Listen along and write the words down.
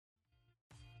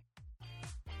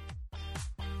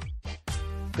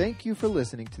Thank you for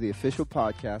listening to the official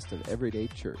podcast of Everyday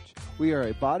Church. We are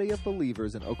a body of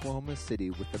believers in Oklahoma City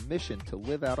with the mission to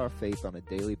live out our faith on a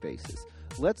daily basis.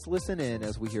 Let's listen in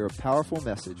as we hear a powerful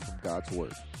message from God's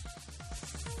Word.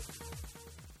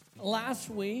 Last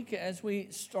week, as we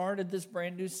started this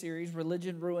brand new series,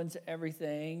 Religion Ruins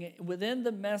Everything, within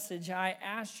the message, I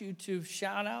asked you to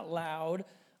shout out loud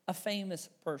a famous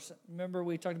person. Remember,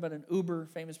 we talked about an uber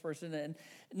famous person, and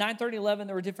 9:30, 11,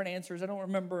 there were different answers. I don't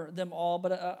remember them all,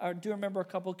 but I do remember a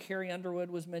couple. Carrie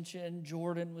Underwood was mentioned.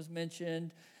 Jordan was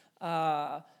mentioned.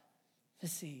 Oprah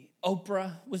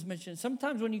was mentioned.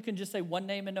 Sometimes when you can just say one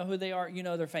name and know who they are, you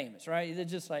know they're famous, right? They're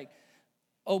just like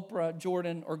Oprah,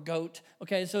 Jordan, or GOAT.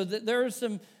 Okay, so there are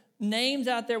some names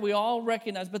out there we all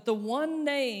recognize, but the one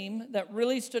name that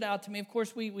really stood out to me, of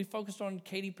course, we focused on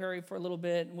Katy Perry for a little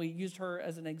bit, and we used her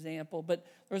as an example, but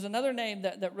there was another name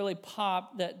that really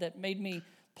popped that made me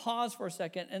pause for a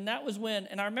second, and that was when,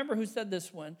 and I remember who said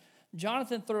this one,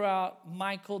 Jonathan threw out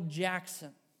Michael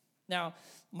Jackson. Now,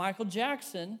 Michael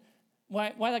Jackson, why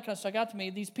that kind of stuck out to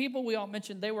me, these people we all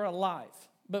mentioned, they were alive.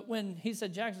 But when he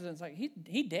said Jackson, it's like,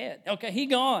 he dead. Okay, he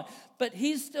gone. But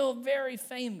he's still very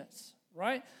famous,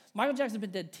 right? Michael Jackson's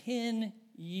been dead 10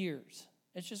 years.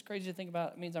 It's just crazy to think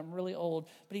about. It means I'm really old.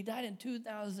 But he died in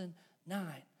 2009.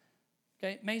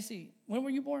 Okay, Macy, when were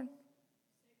you born?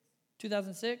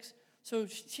 2006. So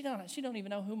she don't even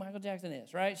know who Michael Jackson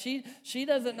is, right? She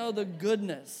doesn't know the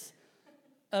goodness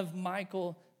of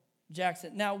Michael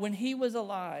Jackson. Now, when he was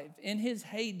alive, in his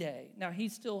heyday, now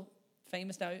he's still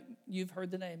famous. Now, you've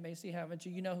heard the name, Macy, haven't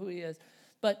you? You know who he is.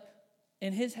 But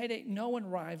in his heyday, no one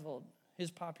rivaled his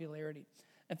popularity.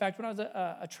 In fact, when I was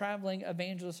a traveling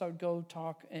evangelist, I would go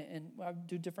talk and I would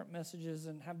do different messages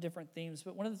and have different themes.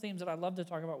 But one of the themes that I loved to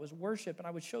talk about was worship. And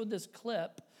I would show this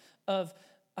clip of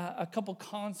a couple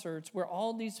concerts where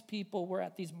all these people were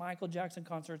at these Michael Jackson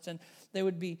concerts, and they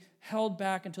would be held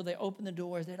back until they opened the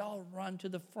doors. They'd all run to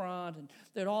the front, and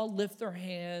they'd all lift their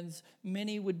hands.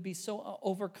 Many would be so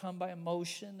overcome by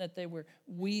emotion that they were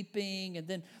weeping, and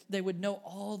then they would know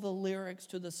all the lyrics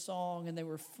to the song, and they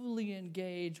were fully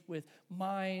engaged with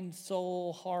mind,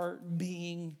 soul, heart,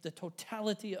 being. The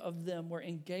totality of them were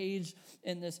engaged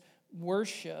in this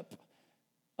worship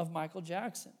of Michael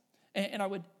Jackson. And I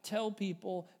would tell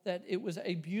people that it was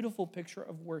a beautiful picture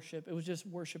of worship. It was just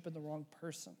worship in the wrong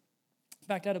person. In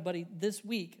fact, I had a buddy this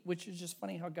week, which is just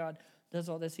funny how God does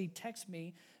all this. He texted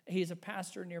me. He's a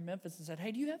pastor near Memphis and said,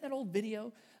 hey, do you have that old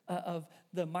video of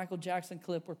the Michael Jackson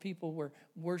clip where people were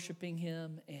worshiping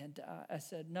him? And I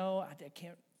said, no, I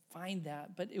can't find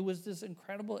that. But it was this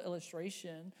incredible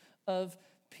illustration of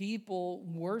people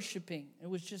worshiping. It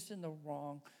was just in the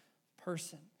wrong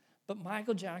person. But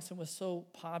Michael Jackson was so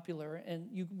popular, and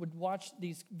you would watch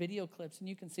these video clips, and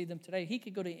you can see them today. He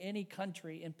could go to any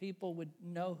country, and people would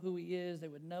know who he is. They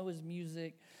would know his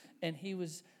music, and it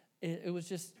was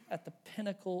just at the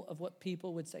pinnacle of what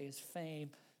people would say is fame,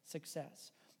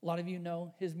 success. A lot of you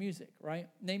know his music, right?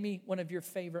 Name me one of your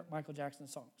favorite Michael Jackson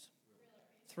songs.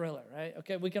 Thriller, right?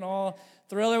 Okay,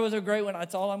 Thriller was a great one.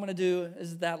 That's all I'm going to do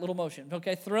is that little motion.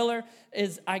 Okay, Thriller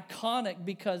is iconic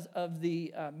because of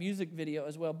the music video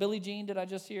as well. Billie Jean, did I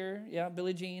just hear? Yeah,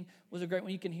 Billie Jean was a great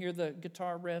one. You can hear the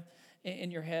guitar riff in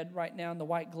your head right now in the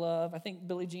white glove. I think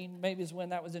Billie Jean maybe is when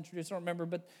that was introduced. I don't remember,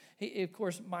 but of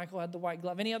course, Michael had the white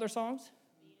glove. Any other songs?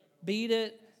 Beat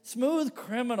It. Smooth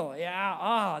Criminal.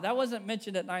 Yeah, that wasn't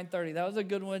mentioned at 9:30. That was a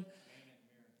good one.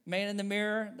 Man in the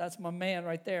Mirror, that's my man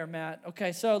right there, Matt.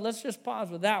 Okay, so let's just pause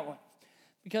with that one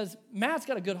because Matt's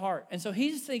got a good heart. And so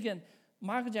he's thinking,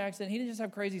 Michael Jackson, he didn't just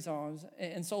have crazy songs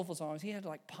and soulful songs. He had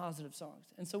like positive songs.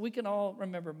 And so we can all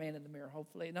remember Man in the Mirror,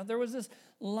 hopefully. Now, there was this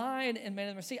line in Man in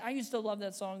the Mirror. See, I used to love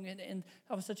that song, and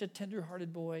I was such a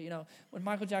tender-hearted boy. You know, when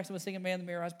Michael Jackson was singing Man in the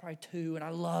Mirror, I was probably 2, and I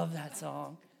loved that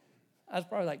song. I was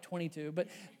probably like 22. But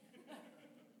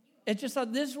it just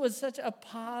thought this was such a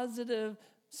positive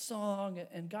song,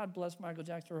 and God bless Michael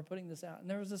Jackson for putting this out. And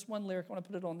there was this one lyric, I want to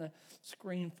put it on the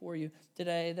screen for you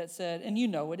today, that said, and you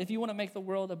know it, if you want to make the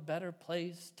world a better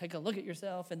place, take a look at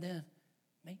yourself and then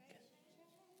make it.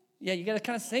 Yeah, you got to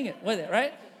kind of sing it with it,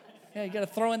 right? Yeah, you got to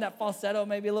throw in that falsetto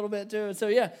maybe a little bit too. So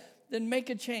yeah, then make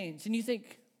a change. And you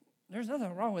think, there's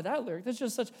nothing wrong with that lyric. That's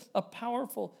just such a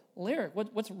powerful lyric.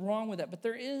 What's wrong with that? But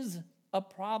there is a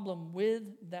problem with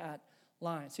that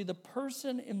line. See, the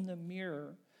person in the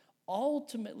mirror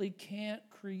ultimately can't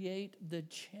create the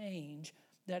change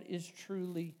that is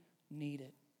truly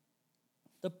needed.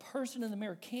 The person in the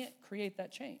mirror can't create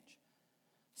that change.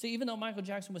 See, even though Michael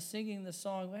Jackson was singing this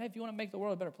song, hey, if you want to make the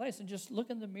world a better place, then just look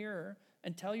in the mirror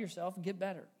and tell yourself, get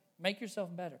better. Make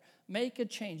yourself better. Make a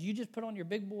change. You just put on your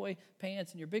big boy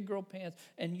pants and your big girl pants,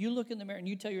 and you look in the mirror and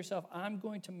you tell yourself, I'm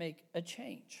going to make a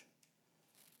change.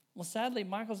 Well, sadly,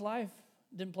 Michael's life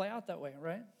didn't play out that way,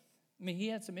 right? I mean, he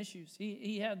had some issues.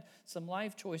 He had some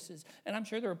life choices. And I'm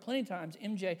sure there were plenty of times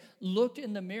MJ looked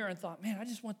in the mirror and thought, man, I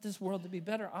just want this world to be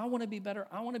better. I want to be better.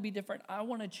 I want to be different. I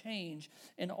want to change.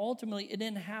 And ultimately, it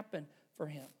didn't happen for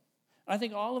him. I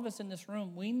think all of us in this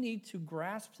room, we need to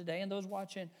grasp today, and those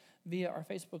watching via our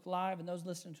Facebook Live and those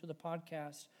listening to the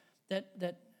podcast,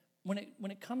 that when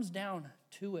it comes down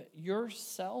to it,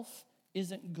 yourself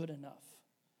isn't good enough.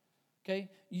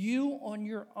 Okay? You on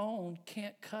your own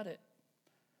can't cut it.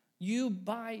 You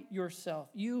by yourself,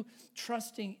 you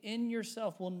trusting in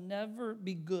yourself will never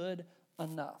be good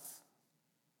enough.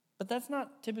 But that's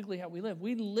not typically how we live.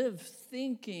 We live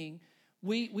thinking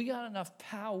we got enough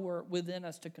power within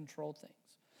us to control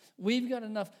things. We've got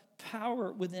enough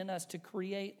power within us to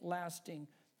create lasting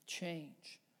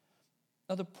change.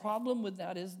 Now, the problem with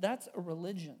that is that's a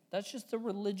religion. That's just the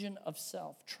religion of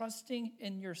self, trusting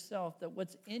in yourself that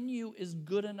what's in you is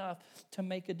good enough to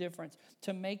make a difference,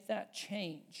 to make that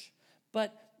change.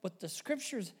 But what the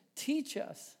scriptures teach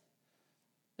us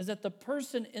is that the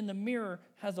person in the mirror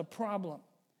has a problem.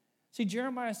 See,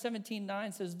 Jeremiah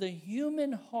 17:9 says, the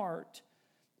human heart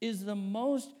is the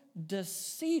most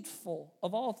deceitful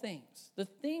of all things. The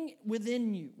thing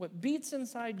within you, what beats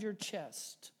inside your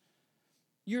chest.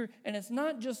 And it's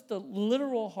not just the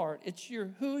literal heart, it's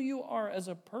who you are as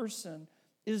a person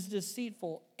is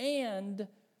deceitful. And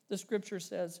the scripture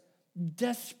says,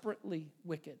 desperately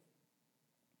wicked.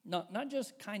 Not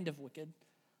just kind of wicked,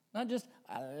 not just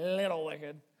a little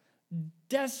wicked,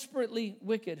 desperately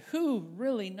wicked. Who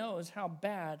really knows how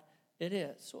bad it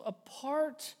is? So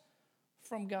apart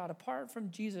from God, apart from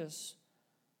Jesus,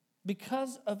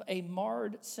 because of a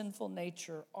marred sinful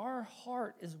nature, our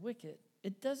heart is wicked.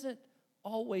 It doesn't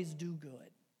always do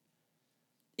good.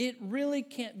 It really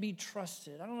can't be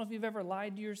trusted. I don't know if you've ever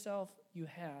lied to yourself. You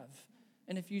have.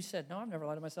 And if you said, no, I've never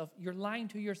lied to myself, you're lying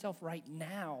to yourself right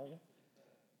now.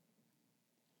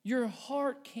 Your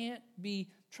heart can't be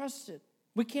trusted.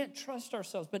 We can't trust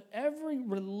ourselves. But every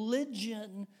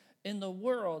religion in the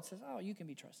world says, oh, you can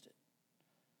be trusted.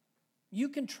 You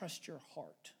can trust your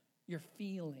heart, your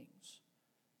feelings.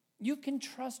 You can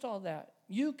trust all that.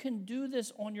 You can do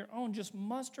this on your own. Just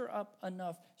muster up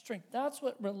enough strength. That's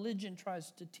what religion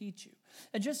tries to teach you.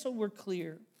 And just so we're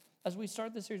clear, as we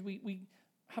start this series, we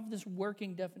have this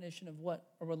working definition of what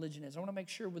a religion is. I want to make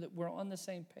sure that we're on the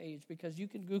same page because you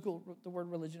can Google the word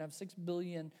religion, have 6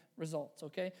 billion results,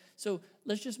 okay? So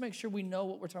let's just make sure we know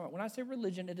what we're talking about. When I say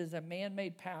religion, it is a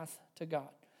man-made path to God.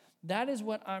 That is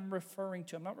what I'm referring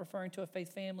to. I'm not referring to a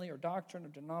faith family or doctrine or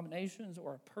denominations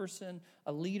or a person,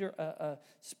 a leader, a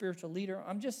spiritual leader.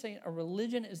 I'm just saying a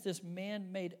religion is this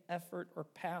man-made effort or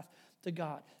path to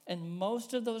God. And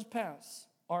most of those paths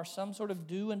are some sort of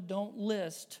do and don't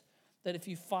list that if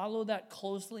you follow that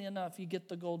closely enough, you get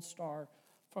the gold star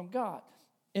from God.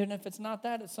 And if it's not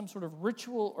that, it's some sort of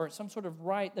ritual or some sort of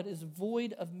rite that is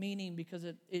void of meaning because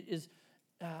it is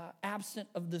absent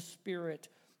of the Spirit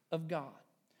of God.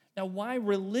 Now, why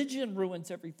religion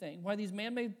ruins everything? Why these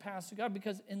man-made paths to God?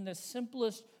 Because in the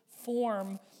simplest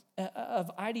form of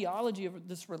ideology of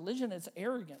this religion, it's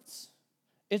arrogance.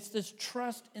 It's this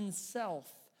trust in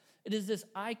self. It is this,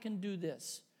 I can do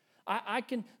this. I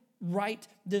can right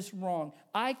this wrong.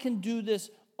 I can do this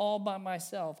all by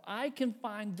myself. I can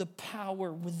find the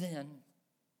power within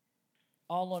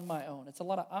all on my own. It's a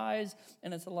lot of I's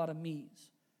and it's a lot of me's.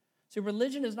 See,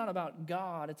 religion is not about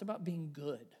God. It's about being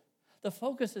good. The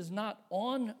focus is not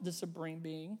on the supreme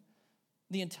being,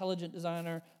 the intelligent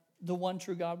designer, the one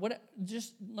true God.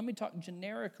 Just let me talk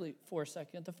generically for a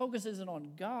second. The focus isn't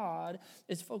on God.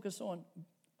 It's focused on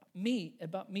me,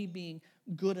 about me being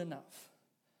good enough.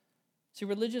 See,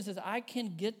 religion says I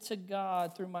can get to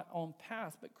God through my own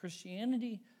path, but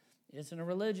Christianity isn't a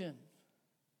religion.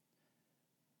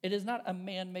 It is not a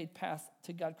man-made path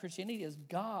to God. Christianity is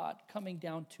God coming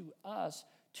down to us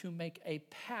to make a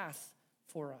path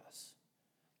for us.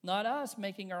 Not us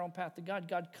making our own path to God,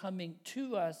 God coming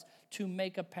to us to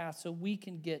make a path so we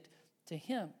can get to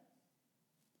Him.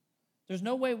 There's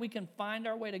no way we can find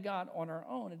our way to God on our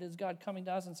own. It is God coming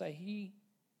to us and say,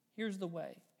 here's the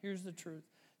way, here's the truth,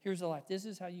 here's the life. This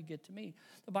is how you get to me.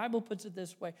 The Bible puts it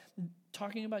this way,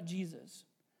 talking about Jesus.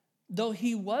 Though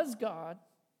He was God,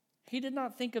 He did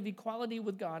not think of equality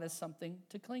with God as something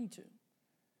to cling to.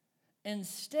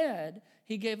 Instead,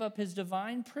 He gave up His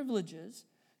divine privileges.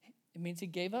 It means He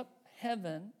gave up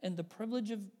heaven and the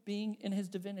privilege of being in His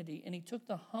divinity, and He took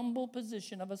the humble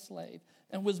position of a slave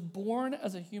and was born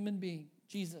as a human being,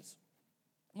 Jesus.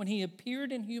 When he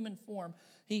appeared in human form,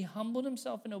 he humbled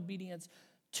himself in obedience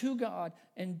to God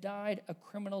and died a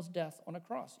criminal's death on a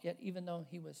cross, yet even though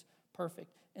he was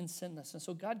perfect and sinless. And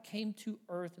so God came to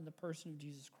earth in the person of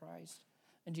Jesus Christ.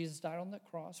 And Jesus died on the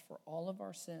cross for all of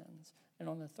our sins. And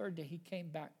on the third day, he came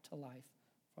back to life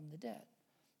from the dead.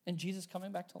 And Jesus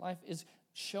coming back to life is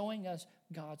showing us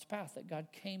God's path, that God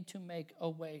came to make a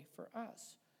way for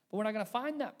us. But we're not going to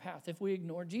find that path if we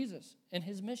ignore Jesus and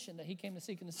his mission that he came to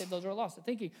seek and to save those who are lost. And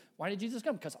thinking, why did Jesus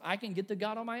come? Because I can get to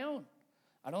God on my own.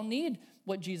 I don't need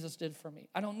what Jesus did for me.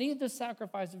 I don't need the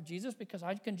sacrifice of Jesus because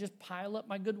I can just pile up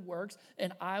my good works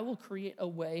and I will create a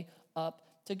way up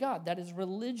to God. That is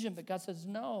religion. But God says,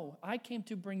 no, I came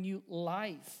to bring you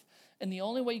life. And the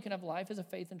only way you can have life is a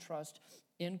faith and trust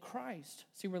in Christ.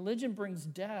 See, religion brings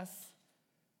death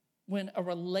when a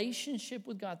relationship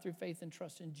with God through faith and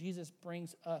trust in Jesus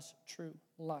brings us true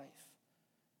life.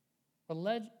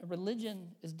 Religion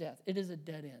is death. It is a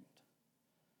dead end.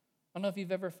 I don't know if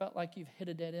you've ever felt like you've hit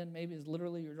a dead end. Maybe it's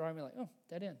literally you're driving like, oh,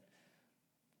 dead end.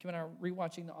 Kim and I were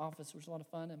rewatching The Office, which was a lot of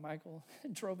fun, and Michael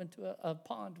drove into a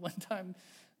pond one time.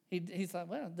 He thought,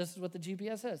 well, this is what the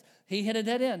GPS says. He hit a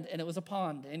dead end, and it was a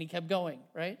pond, and he kept going,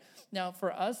 right? Now,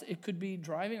 for us, it could be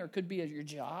driving or it could be your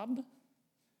job.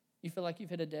 You feel like you've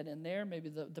hit a dead end there. Maybe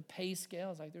the pay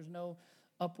scale is like there's no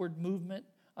upward movement.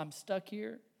 I'm stuck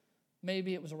here.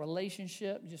 Maybe it was a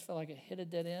relationship. You just felt like it hit a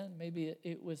dead end. Maybe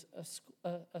it was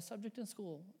a subject in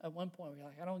school at one point where you're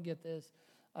like, I don't get this.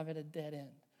 I've hit a dead end.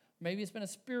 Maybe it's been a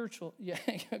spiritual. Yeah,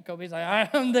 Kobe's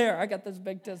like, I'm there. I got this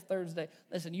big test Thursday.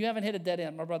 Listen, you haven't hit a dead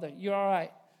end, my brother. You're all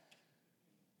right.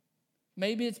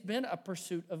 Maybe it's been a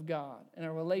pursuit of God and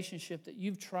a relationship that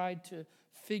you've tried to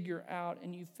figure out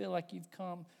and you feel like you've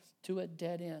come to a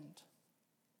dead end.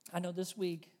 I know this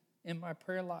week in my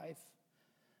prayer life,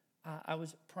 I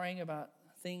was praying about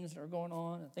things that are going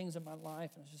on and things in my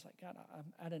life, and I was just like, God,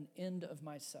 I'm at an end of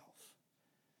myself.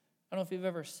 I don't know if you've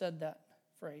ever said that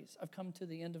phrase. I've come to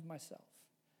the end of myself.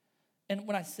 And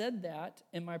when I said that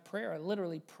in my prayer, I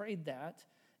literally prayed that.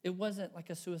 It wasn't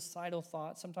like a suicidal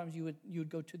thought. Sometimes you would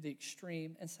go to the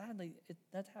extreme, and sadly,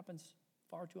 that happens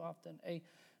far too often. A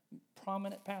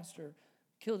prominent pastor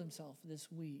killed himself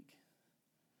this week.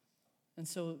 And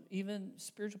so even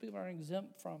spiritual people aren't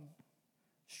exempt from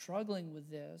struggling with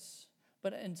this.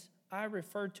 But I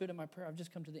referred to it in my prayer. I've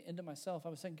just come to the end of myself. I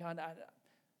was saying, God,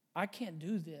 I can't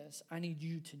do this. I need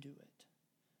you to do it.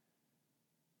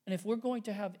 And if we're going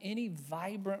to have any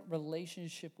vibrant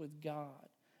relationship with God,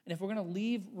 and if we're going to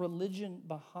leave religion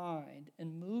behind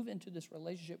and move into this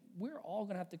relationship, we're all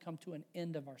going to have to come to an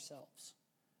end of ourselves.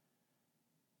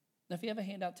 Now, if you have a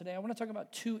handout today, I want to talk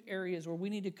about two areas where we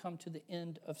need to come to the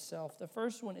end of self. The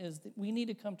first one is that we need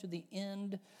to come to the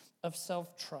end of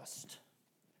self-trust.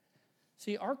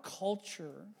 See, our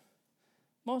culture,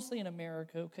 mostly in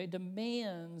America,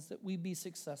 demands that we be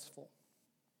successful.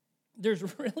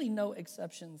 There's really no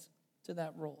exceptions to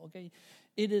that rule, okay?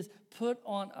 It is put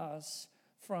on us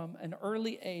from an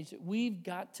early age that we've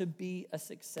got to be a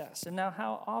success. And now,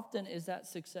 how often is that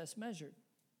success measured?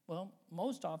 Well,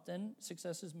 most often,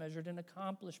 success is measured in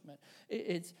accomplishment.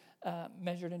 It's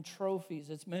measured in trophies.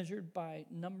 It's measured by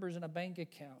numbers in a bank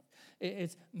account.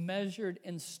 It's measured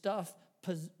in stuff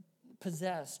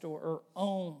possessed or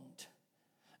owned.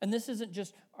 And this isn't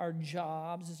just our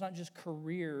jobs. It's not just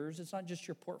careers. It's not just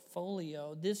your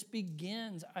portfolio. This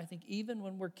begins, I think, even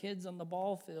when we're kids on the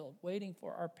ball field, waiting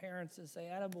for our parents to say,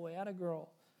 attaboy, attagirl,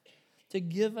 to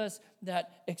give us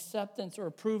that acceptance or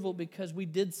approval because we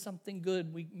did something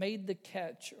good. We made the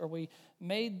catch, or we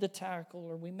made the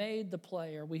tackle, or we made the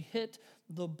play, or we hit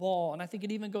the ball. And I think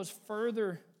it even goes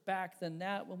further back than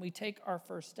that when we take our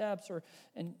first steps,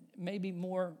 and maybe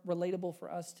more relatable for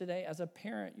us today. As a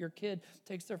parent, your kid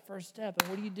takes their first step, and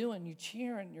what are you doing? You're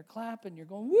cheering, you're clapping, you're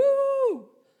going, woo!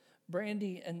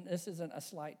 Brandy, and this isn't a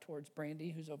slight towards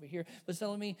Brandy, who's over here, was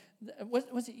telling me,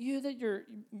 was it you that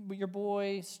your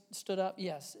boy stood up?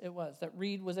 Yes, it was. That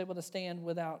Reed was able to stand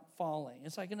without falling.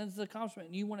 It's like, and it's an accomplishment,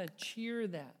 and you want to cheer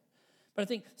that. But I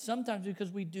think sometimes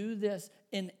because we do this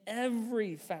in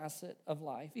every facet of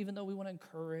life, even though we want to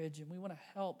encourage and we want to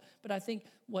help, but I think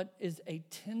what is a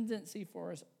tendency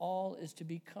for us all is to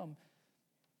become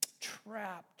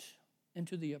trapped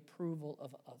into the approval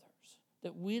of others.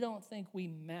 That we don't think we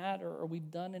matter or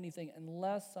we've done anything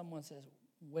unless someone says,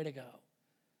 way to go,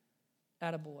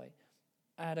 attaboy,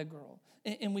 attagirl.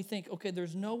 And we think, okay,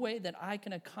 there's no way that I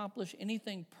can accomplish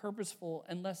anything purposeful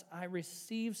unless I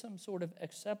receive some sort of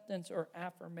acceptance or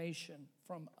affirmation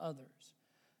from others.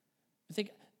 I think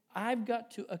I've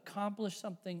got to accomplish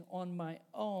something on my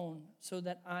own so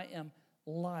that I am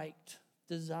liked,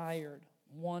 desired,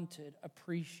 wanted,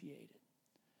 appreciated.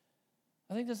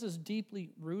 I think this is deeply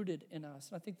rooted in us.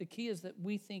 And I think the key is that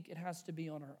we think it has to be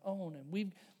on our own. And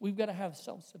we've got to have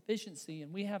self-sufficiency.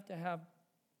 And we have to have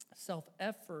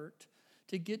self-effort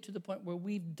to get to the point where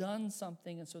we've done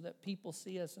something, and so that people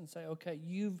see us and say, okay,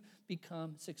 you've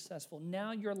become successful.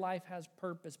 Now your life has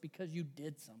purpose because you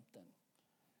did something.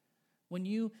 When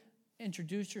you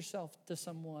introduce yourself to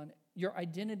someone, your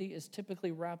identity is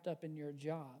typically wrapped up in your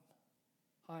job.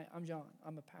 Hi, I'm John.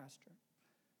 I'm a pastor.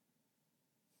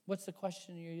 What's the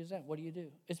question you use that? What do you do?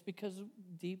 It's because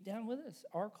deep down with us,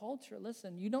 our culture,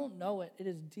 listen, you don't know it. It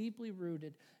is deeply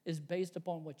rooted, is based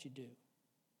upon what you do.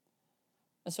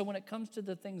 And so when it comes to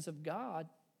the things of God,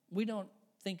 we don't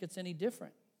think it's any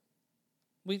different.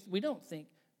 We don't think.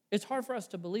 It's hard for us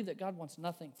to believe that God wants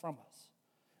nothing from us.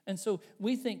 And so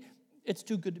we think it's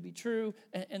too good to be true,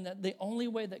 and that the only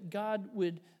way that God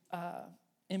would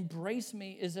embrace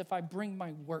me is if I bring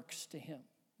my works to him,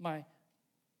 my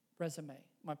resume,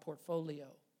 my portfolio,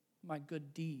 my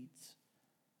good deeds.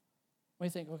 We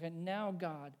think, okay, now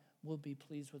God will be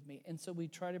pleased with me. And so we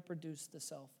try to produce the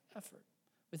self-effort.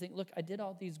 We think, look, I did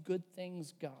all these good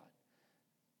things, God.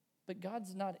 But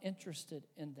God's not interested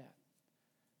in that.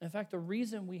 In fact, the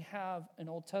reason we have an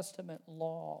Old Testament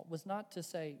law was not to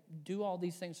say, do all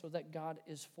these things so that God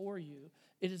is for you.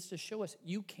 It is to show us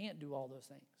you can't do all those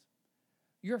things.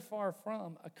 You're far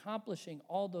from accomplishing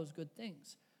all those good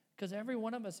things. Because every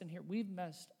one of us in here, we've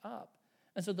messed up.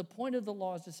 And so the point of the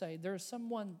law is to say, there's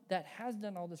someone that has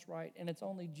done all this right, and it's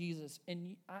only Jesus.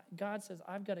 And God says,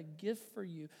 I've got a gift for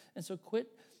you. And so quit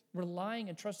relying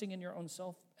and trusting in your own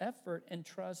self-effort and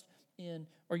trust in,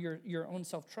 or your own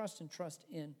self-trust and trust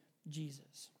in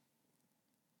Jesus.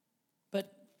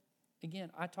 But again,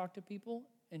 I talk to people,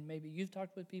 and maybe you've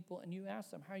talked with people, and you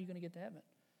ask them, how are you going to get to heaven?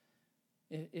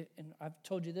 And I've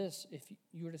told you this, if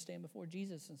you were to stand before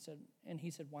Jesus and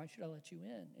he said, why should I let you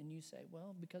in? And you say,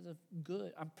 well, because of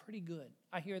good. I'm pretty good.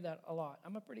 I hear that a lot.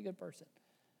 I'm a pretty good person.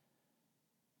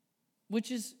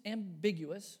 Which is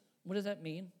ambiguous. What does that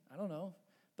mean? I don't know.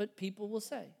 But people will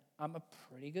say, I'm a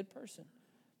pretty good person.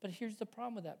 But here's the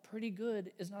problem with that. Pretty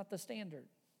good is not the standard.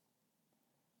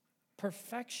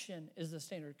 Perfection is the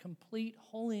standard. Complete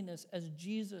holiness as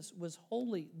Jesus was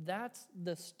holy. That's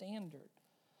the standard.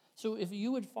 So if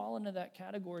you would fall into that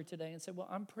category today and say, well,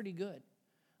 I'm pretty good.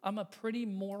 I'm a pretty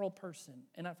moral person.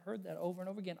 And I've heard that over and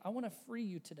over again. I want to free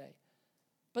you today.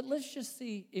 But let's just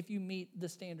see if you meet the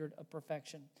standard of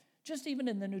perfection. Just even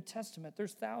in the New Testament,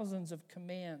 there's thousands of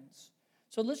commands.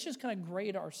 So let's just kind of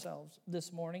grade ourselves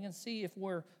this morning and see if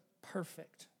we're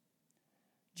perfect.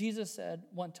 Jesus said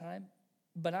one time,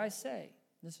 but I say,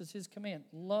 this is his command,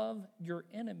 love your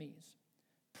enemies.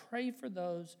 Pray for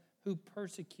those who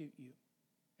persecute you.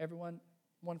 Everyone,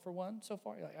 one for one so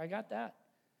far? You're like, I got that.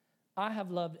 I have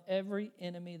loved every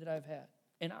enemy that I've had.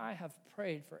 And I have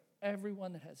prayed for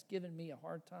everyone that has given me a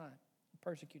hard time,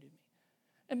 persecuted me.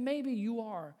 And maybe you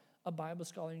are a Bible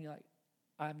scholar and you're like,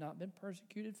 I've not been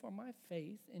persecuted for my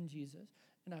faith in Jesus,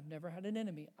 and I've never had an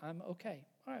enemy. I'm okay.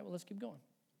 All right, well, let's keep going.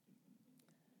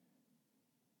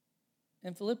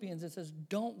 In Philippians, it says,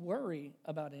 don't worry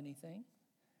about anything.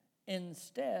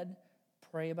 Instead,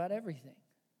 pray about everything.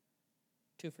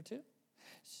 2 for 2.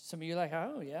 Some of you are like,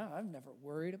 oh, yeah, I've never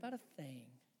worried about a thing.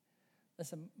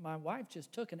 Listen, my wife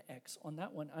just took an X on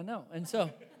that one. I know. And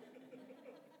so,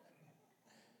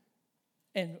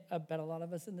 and I bet a lot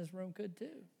of us in this room could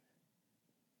too.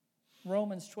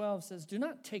 Romans 12 says, do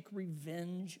not take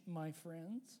revenge, my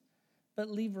friends, but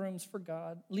leave room for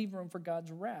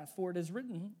God's wrath. For it is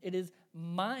written, it is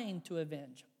mine to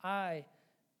avenge. I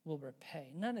will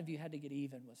repay. None of you had to get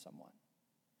even with someone.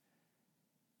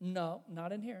 No,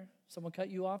 not in here. Someone cut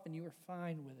you off and you were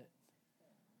fine with it.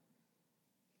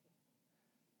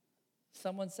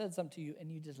 Someone said something to you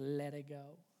and you just let it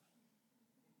go.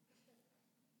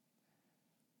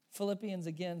 Philippians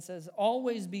again says,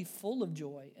 always be full of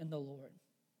joy in the Lord.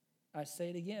 I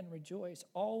say it again, rejoice.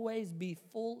 Always be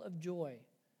full of joy.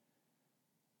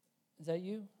 Is that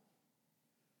you?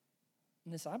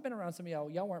 And listen, I've been around some of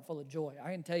y'all weren't full of joy.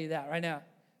 I can tell you that right now.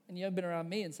 And you've been around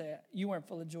me and say, you weren't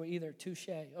full of joy either. Touche.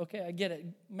 Okay, I get it.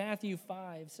 Matthew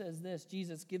 5 says this,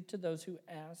 Jesus, give to those who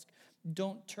ask.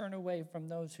 Don't turn away from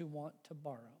those who want to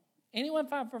borrow. Anyone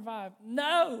 5 for 5?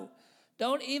 No.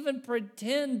 Don't even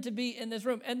pretend to be in this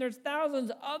room. And there's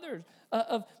thousands others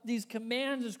of these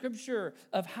commands of Scripture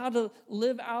of how to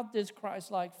live out this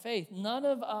Christ-like faith. None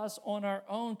of us on our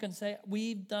own can say,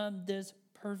 we've done this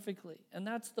perfectly. And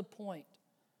that's the point.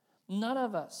 None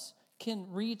of us can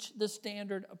reach the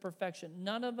standard of perfection.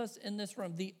 None of us in this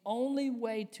room. The only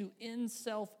way to end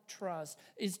self-trust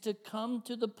is to come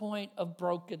to the point of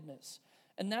brokenness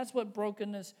And that's what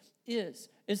brokenness is.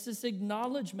 It's this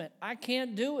acknowledgement. I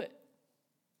can't do it.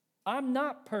 I'm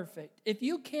not perfect. If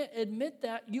you can't admit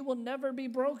that, you will never be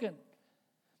broken.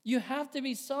 You have to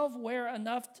be self-aware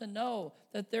enough to know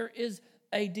that there is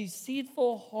a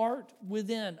deceitful heart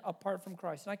within apart from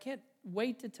Christ. And I can't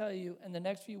wait to tell you in the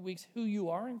next few weeks who you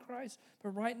are in Christ, but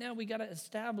right now we got to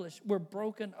establish we're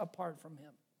broken apart from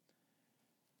him.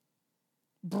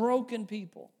 Broken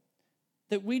people.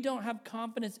 That we don't have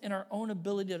confidence in our own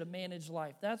ability to manage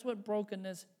life. That's what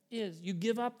brokenness is. You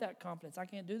give up that confidence. I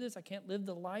can't do this. I can't live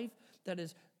the life that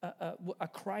is a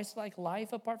Christ-like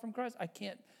life apart from Christ. I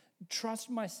can't trust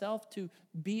myself to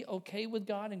be okay with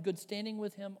God and good standing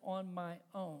with him on my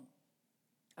own.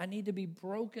 I need to be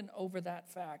broken over that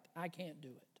fact. I can't do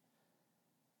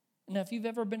it. Now, if you've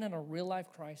ever been in a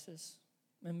real-life crisis,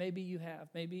 and maybe you have,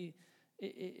 maybe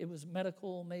it was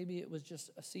medical, maybe it was just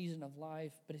a season of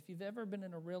life, but if you've ever been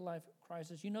in a real-life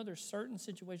crisis, you know there's certain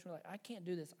situations where I can't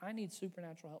do this. I need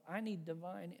supernatural help. I need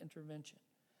divine intervention.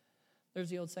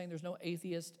 There's the old saying, there's no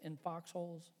atheist in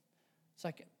foxholes. It's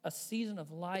like a season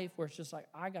of life where it's just like,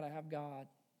 I got to have God.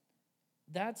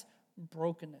 That's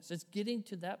brokenness. It's getting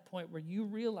to that point where you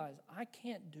realize, I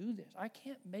can't do this. I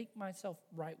can't make myself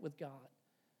right with God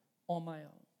on my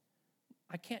own.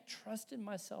 I can't trust in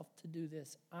myself to do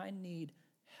this. I need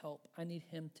help. I need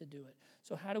him to do it.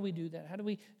 So how do we do that? How do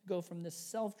we go from this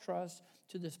self-trust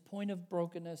to this point of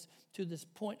brokenness to this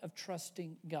point of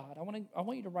trusting God? I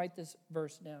want you to write this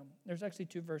verse down. There's actually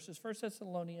two verses. 1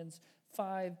 Thessalonians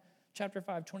 5, chapter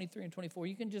 5, 23 and 24.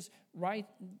 You can just write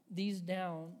these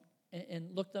down and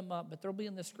look them up, but they'll be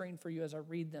on the screen for you as I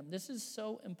read them. This is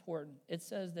so important. It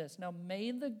says this, now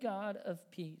may the God of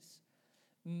peace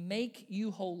make you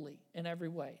holy in every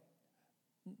way.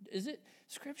 Is it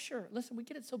scripture? Listen, we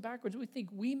get it so backwards. We think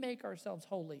we make ourselves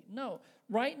holy. No,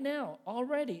 right now,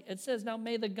 already, it says, now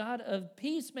may the God of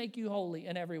peace make you holy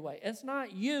in every way. It's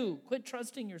not you. Quit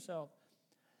trusting yourself.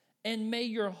 And may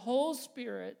your whole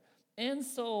spirit and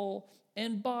soul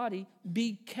and body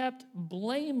be kept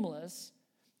blameless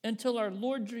until our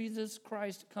Lord Jesus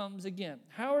Christ comes again.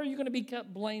 How are you going to be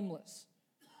kept blameless?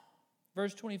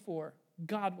 Verse 24,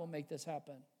 God will make this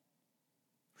happen.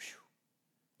 Whew.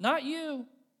 Not you,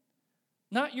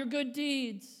 not your good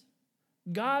deeds.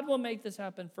 God will make this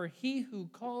happen, for he who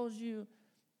calls you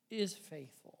is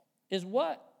faithful. Is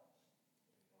what?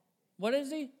 What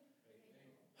is he?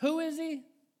 Who is he?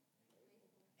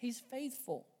 He's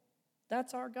faithful.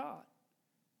 That's our God.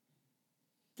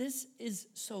 This is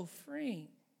so freeing.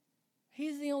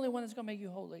 He's the only one that's going to make you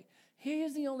holy. He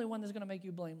is the only one that's going to make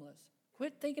you blameless.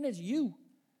 Quit thinking it's you.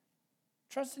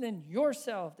 Trusting in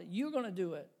yourself that you're going to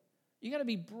do it. You got to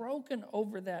be broken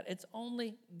over that. It's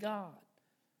only God.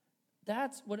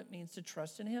 That's what it means to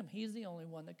trust in him. He's the only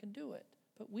one that can do it.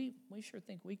 But we sure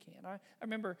think we can. I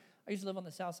remember I used to live on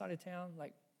the south side of town,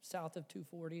 like south of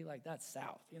 240, like that's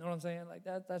south. You know what I'm saying? Like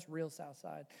that's real south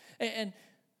side. And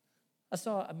I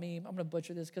saw a meme. I'm going to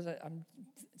butcher this because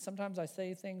sometimes I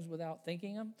say things without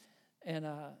thinking them, and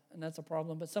that's a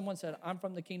problem. But someone said, I'm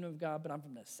from the kingdom of God, but I'm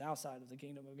from the south side of the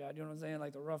kingdom of God. You know what I'm saying?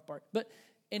 Like the rough part. But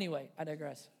anyway, I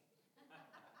digress.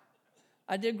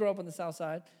 I did grow up on the south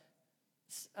side,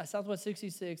 Southwest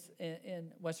 66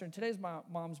 in Western. Today's my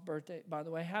mom's birthday, by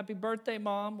the way. Happy birthday,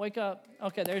 Mom. Wake up.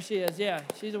 Okay, there she is. Yeah,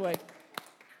 she's awake.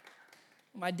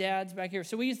 My dad's back here.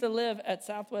 So we used to live at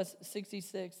Southwest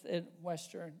 66 in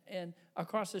Western, and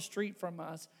across the street from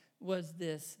us was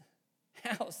this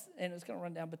house, and it was going to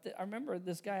run down. But I remember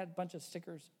this guy had a bunch of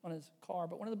stickers on his car,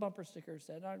 but one of the bumper stickers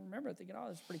said, and I remember thinking, oh,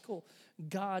 this is pretty cool.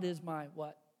 God is my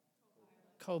what?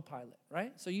 Co-pilot,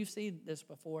 right? So you've seen this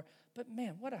before, but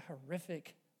man, what a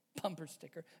horrific bumper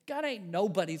sticker. God ain't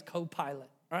nobody's co-pilot,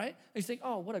 right? You think,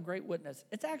 oh, what a great witness.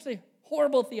 It's actually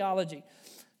horrible theology.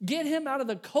 Get him out of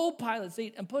the co-pilot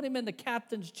seat and put him in the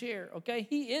captain's chair, okay?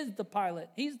 He is the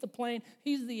pilot. He's the plane.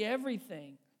 He's the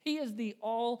everything. He is the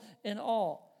all in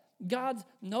all. God's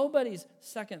nobody's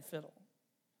second fiddle.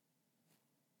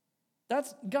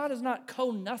 God is not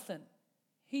co-nothing.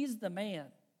 He's the man,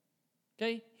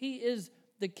 okay? He is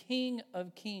the King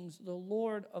of kings, the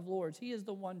Lord of lords. He is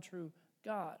the one true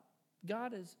God.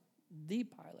 God is the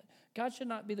pilot. God should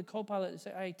not be the co-pilot and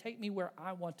say, hey, take me where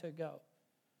I want to go.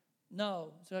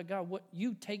 No. So God,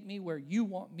 you take me where you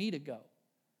want me to go.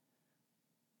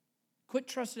 Quit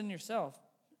trusting in yourself.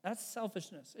 That's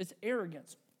selfishness. It's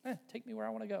arrogance. Take me where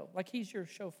I want to go. Like he's your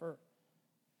chauffeur.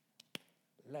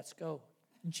 Let's go,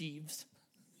 Jeeves.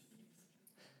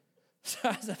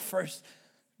 That's the first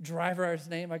driver's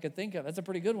name I could think of. That's a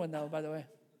pretty good one, though, by the way.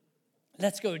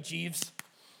 Let's go, Jeeves.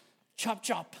 Chop,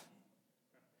 chop.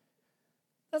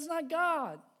 That's not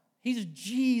God. He's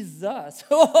Jesus.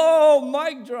 Oh,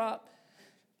 mic drop.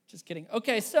 Just kidding.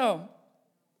 Okay, so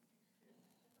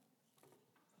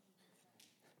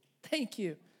thank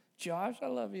you, Josh. I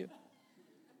love you.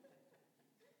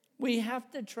 We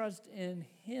have to trust in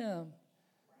him,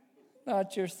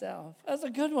 not yourself. That's a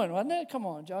good one, wasn't it? Come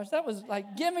on, Josh. That was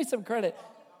like, give me some credit.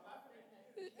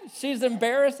 She's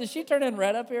embarrassed. Is she turning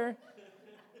red up here?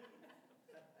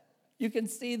 You can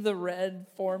see the red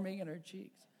forming in her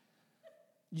cheeks.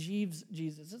 Jeeves,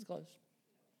 Jesus is close.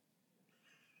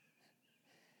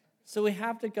 So we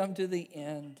have to come to the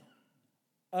end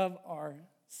of our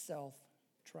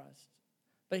self-trust.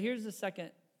 But here's the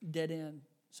second dead end,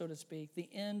 so to speak, the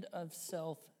end of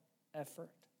self-effort.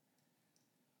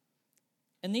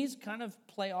 And these kind of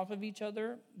play off of each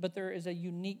other, but there is a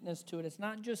uniqueness to it. It's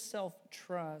not just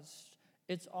self-trust,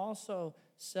 it's also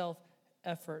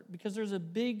self-effort. Because there's a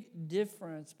big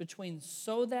difference between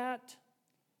so that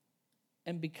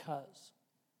and because.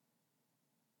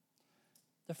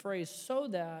 The phrase so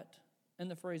that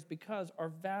and the phrase because are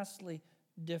vastly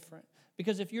different.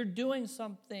 Because if you're doing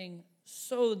something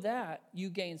so that you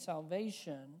gain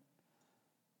salvation,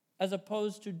 as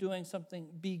opposed to doing something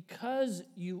because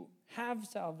you have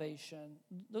salvation,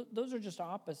 those are just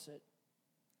opposite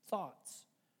thoughts.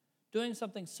 Doing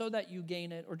something so that you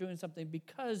gain it or doing something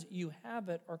because you have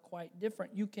it are quite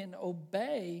different. You can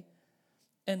obey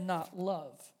and not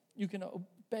love. You can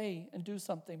obey and do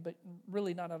something, but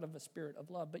really not out of a spirit of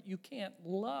love. But you can't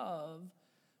love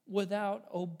without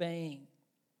obeying.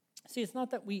 See, it's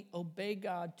not that we obey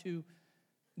God to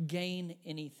gain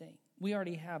anything. We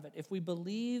already have it. If we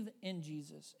believe in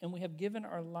Jesus and we have given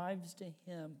our lives to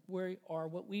him, we are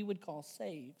what we would call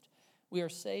saved. We are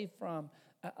saved from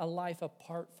a life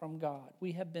apart from God.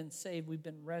 We have been saved. We've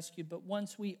been rescued. But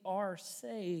once we are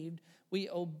saved, we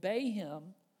obey him,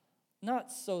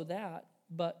 not so that,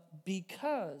 but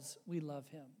because we love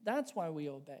him. That's why we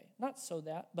obey. Not so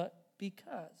that, but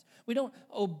because. We don't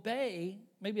obey,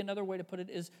 maybe another way to put it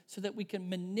is so that we can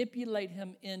manipulate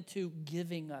him into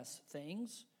giving us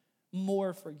things,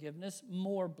 more forgiveness,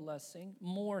 more blessing,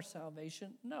 more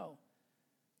salvation. No.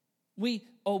 We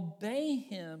obey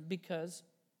him because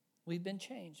we've been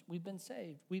changed, we've been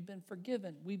saved, we've been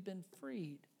forgiven, we've been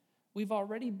freed. We've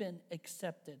already been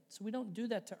accepted. So we don't do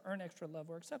that to earn extra love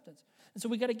or acceptance. And so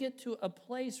we got to get to a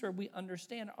place where we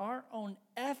understand our own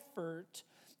effort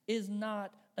is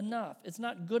not enough. It's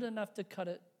not good enough to cut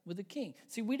it with the king.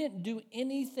 See, we didn't do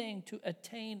anything to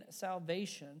attain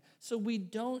salvation, so we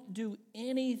don't do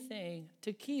anything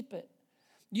to keep it.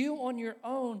 You on your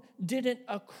own didn't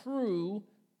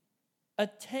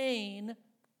attain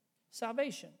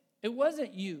salvation. It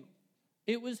wasn't you.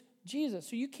 It was Jesus.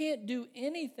 So you can't do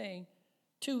anything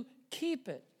to keep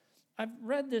it. I've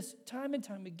read this time and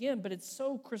time again, but it's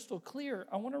so crystal clear.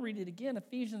 I want to read it again.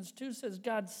 Ephesians 2 says,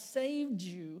 God saved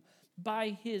you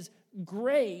by his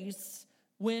grace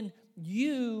when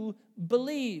you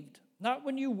believed. Not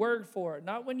when you worked for it,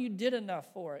 not when you did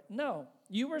enough for it. No,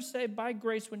 you were saved by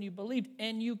grace when you believed,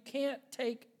 and you can't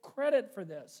take credit for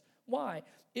this. Why?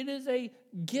 It is a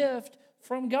gift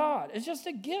from God. It's just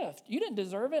a gift. You didn't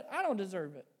deserve it. I don't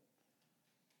deserve it.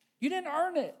 You didn't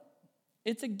earn it.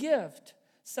 It's a gift.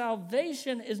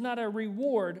 Salvation is not a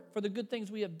reward for the good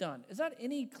things we have done. Is that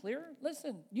any clearer?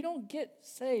 Listen, you don't get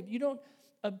saved. You don't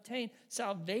obtain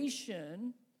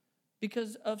salvation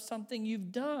because of something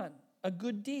you've done, a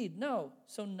good deed. No.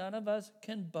 So none of us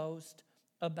can boast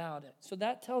about it. So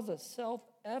that tells us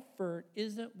self-effort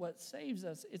isn't what saves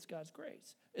us. It's God's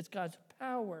grace. It's God's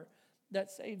power that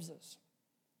saves us.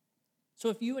 So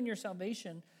if you and your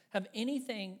salvation have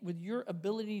anything with your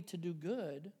ability to do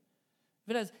good,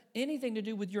 if it has anything to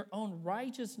do with your own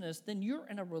righteousness, then you're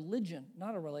in a religion,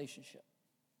 not a relationship.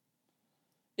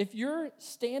 If your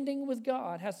standing with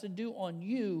God has to do on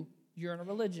you, you're in a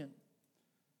religion,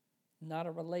 not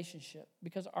a relationship.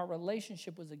 Because our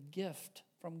relationship was a gift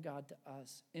from God to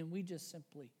us, and we just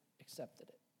simply accepted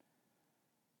it.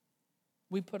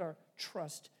 We put our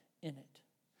trust in it.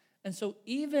 And so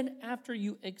even after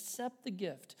you accept the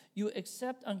gift, you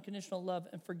accept unconditional love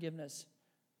and forgiveness,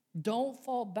 don't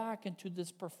fall back into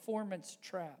this performance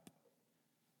trap.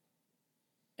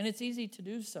 And it's easy to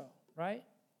do so, right?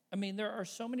 I mean, there are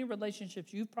so many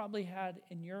relationships you've probably had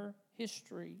in your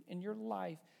history, in your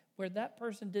life, where that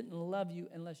person didn't love you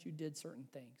unless you did certain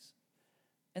things.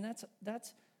 And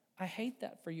that's I hate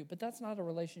that for you, but that's not a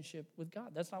relationship with God.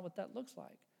 That's not what that looks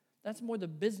like. That's more the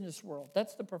business world.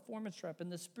 That's the performance trap. In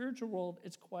the spiritual world,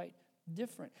 it's quite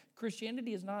different.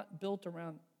 Christianity is not built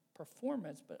around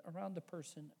performance, but around the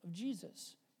person of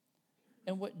Jesus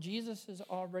and what Jesus has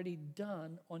already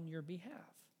done on your behalf.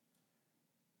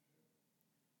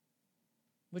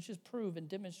 which is proved and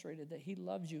demonstrated that he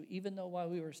loves you even though while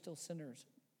we were still sinners,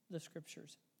 the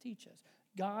scriptures teach us.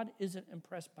 God isn't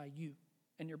impressed by you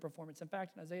and your performance. In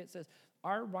fact, in Isaiah it says,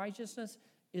 our righteousness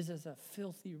is as a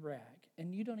filthy rag.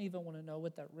 And you don't even want to know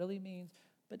what that really means,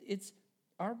 but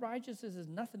our righteousness is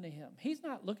nothing to him. He's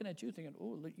not looking at you thinking,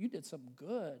 oh, look, you did something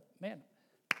good. Man,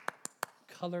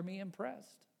 color me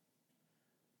impressed.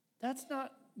 That's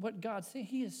not what God's saying.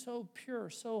 He is so pure,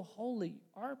 so holy.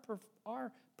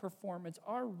 Our performance,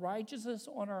 our righteousness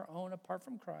on our own apart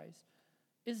from Christ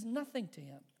is nothing to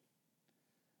him.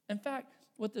 In fact,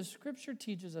 what the scripture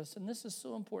teaches us, and this is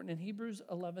so important in Hebrews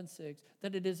 11:6,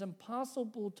 that it is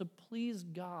impossible to please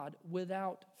God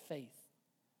without faith.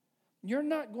 You're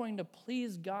not going to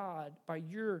please God by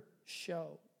your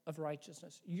show of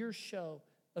righteousness, your show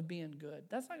of being good.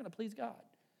 That's not going to please God.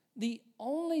 The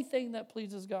only thing that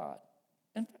pleases God,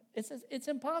 and it says it's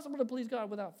impossible to please God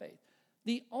without faith.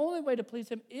 The only way to please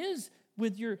him is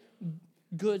with your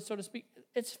good, so to speak.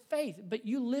 It's faith, but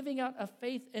you living out a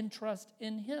faith and trust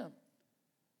in him.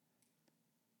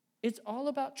 It's all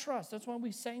about trust. That's why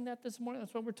we sang that this morning.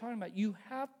 That's what we're talking about. You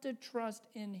have to trust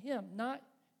in him, not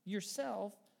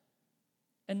yourself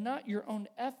and not your own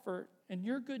effort and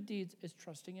your good deeds. Is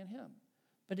trusting in him.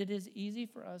 But it is easy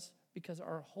for us because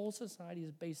our whole society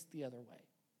is based the other way.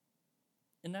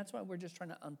 And that's why we're just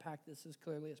trying to unpack this as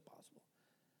clearly as possible.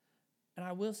 And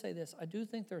I will say this, I do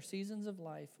think there are seasons of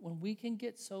life when we can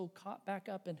get so caught back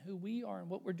up in who we are and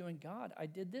what we're doing. God, I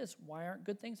did this. Why aren't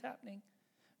good things happening?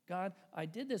 God, I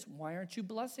did this. Why aren't you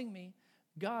blessing me?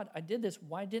 God, I did this.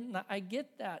 Why didn't I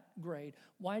get that grade?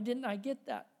 Why didn't I get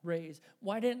that raise?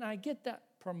 Why didn't I get that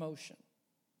promotion?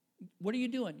 What are you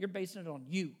doing? You're basing it on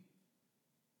you.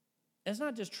 It's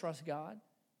not just trust God.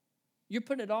 You're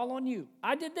putting it all on you.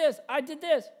 I did this. I did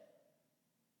this.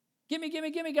 Give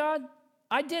me, God.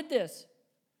 I did this.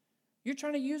 You're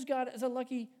trying to use God as a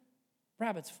lucky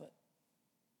rabbit's foot,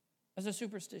 as a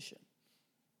superstition,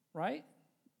 right?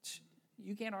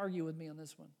 You can't argue with me on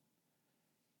this one.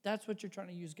 That's what you're trying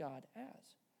to use God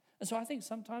as. And so I think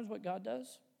sometimes what God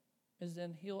does is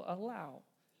then he'll allow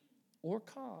or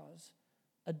cause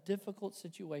a difficult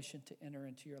situation to enter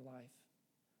into your life.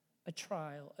 A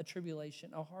trial, a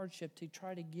tribulation, a hardship to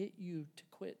try to get you to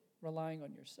quit relying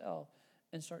on yourself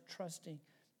and start trusting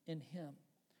in him.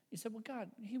 You said, well, God,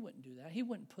 he wouldn't do that. He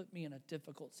wouldn't put me in a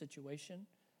difficult situation.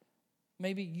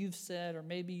 Maybe you've said or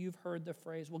maybe you've heard the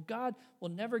phrase, well, God will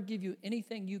never give you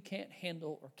anything you can't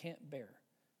handle or can't bear.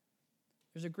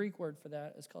 There's a Greek word for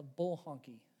that. It's called bull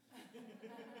honky.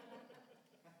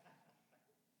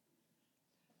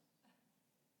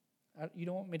 You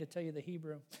don't want me to tell you the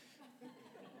Hebrew.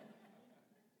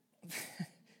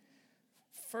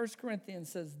 1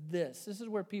 Corinthians says this. This is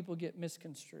where people get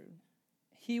misconstrued.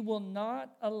 He will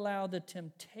not allow the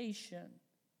temptation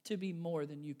to be more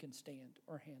than you can stand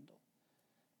or handle.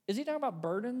 Is he talking about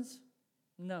burdens?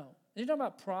 No. Is he talking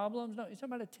about problems? No. He's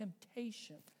talking about a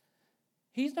temptation.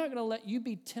 He's not going to let you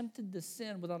be tempted to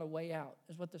sin without a way out,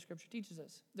 is what the scripture teaches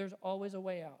us. There's always a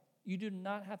way out. You do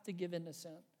not have to give in to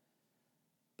sin.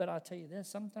 But I'll tell you this,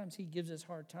 sometimes he gives us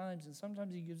hard times and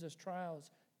sometimes he gives us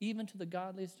trials, even to the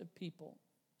godliest of people,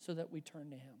 so that we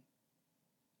turn to him.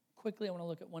 Quickly, I want to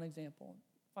look at one example.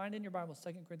 Find in your Bible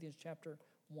 2 Corinthians chapter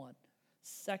 1.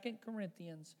 2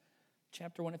 Corinthians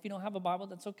chapter 1. If you don't have a Bible,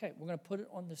 that's okay. We're going to put it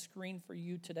on the screen for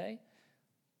you today.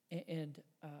 And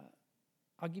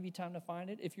I'll give you time to find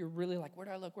it. If you're really like, where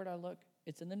do I look?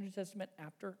 It's in the New Testament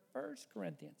after 1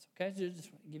 Corinthians. Okay, so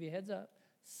just give you a heads up.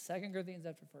 2 Corinthians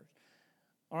after 1.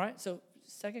 All right, so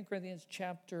 2 Corinthians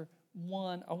chapter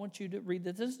 1. I want you to read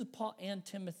this. This is Paul and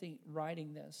Timothy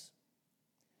writing this.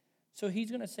 So he's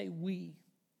going to say we.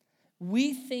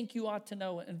 We think you ought to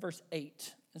know, in verse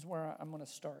 8 is where I'm going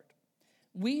to start.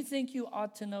 We think you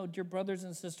ought to know, dear brothers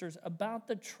and sisters, about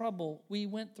the trouble we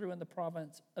went through in the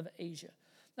province of Asia.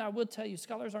 Now, I will tell you,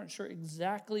 scholars aren't sure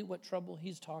exactly what trouble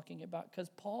he's talking about because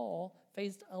Paul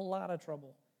faced a lot of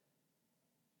trouble.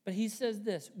 But he says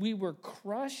this, we were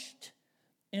crushed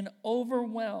and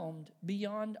overwhelmed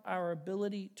beyond our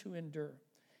ability to endure.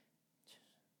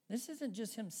 This isn't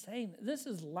just him saying, this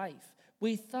is life.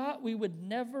 We thought we would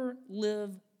never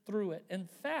live through it. In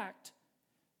fact,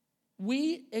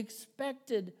 we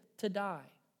expected to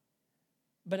die.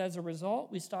 But as a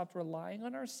result, we stopped relying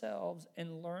on ourselves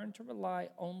and learned to rely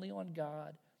only on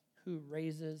God who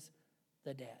raises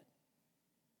the dead.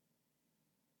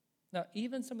 Now,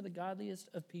 even some of the godliest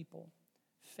of people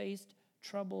faced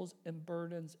troubles and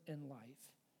burdens in life.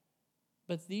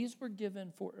 But these were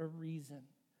given for a reason.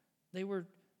 They were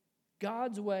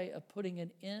God's way of putting an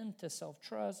end to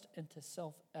self-trust and to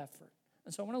self-effort.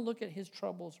 And so I want to look at his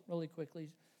troubles really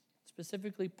quickly.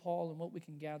 specifically Paul and what we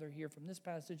can gather here from this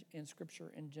passage and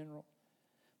Scripture in general.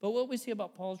 But what we see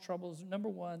about Paul's troubles, number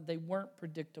one, they weren't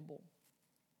predictable.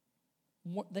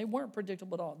 They weren't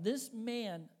predictable at all. This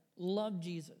man loved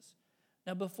Jesus.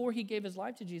 Now, before he gave his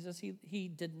life to Jesus, he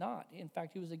did not. In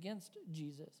fact, he was against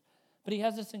Jesus. But he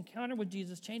has this encounter with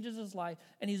Jesus, changes his life,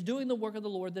 and he's doing the work of the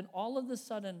Lord. Then all of a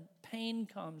sudden, pain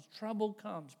comes, trouble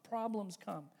comes, problems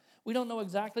come. We don't know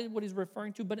exactly what he's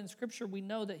referring to, but in Scripture we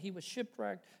know that he was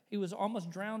shipwrecked. He was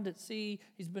almost drowned at sea.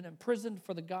 He's been imprisoned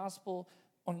for the gospel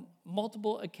on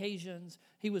multiple occasions.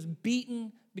 He was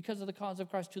beaten because of the cause of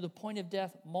Christ to the point of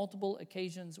death multiple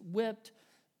occasions, whipped,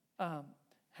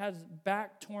 has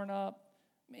back torn up.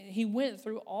 He went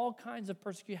through all kinds of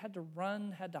persecution, had to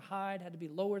run, had to hide, had to be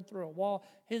lowered through a wall.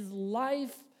 His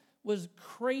life was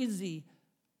crazy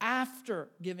after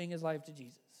giving his life to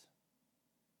Jesus.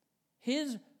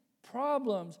 His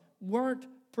problems weren't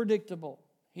predictable.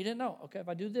 He didn't know, okay, if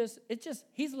I do this,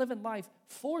 he's living life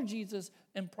for Jesus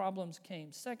and problems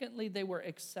came. Secondly, they were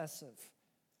excessive.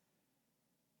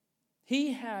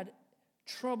 He had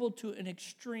trouble to an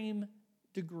extreme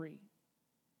degree.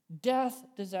 Death,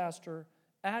 disaster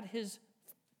at his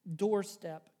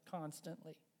doorstep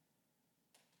constantly.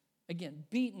 Again,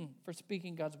 beaten for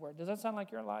speaking God's word. Does that sound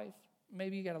like your life?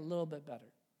 Maybe you got a little bit better.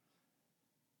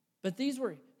 But these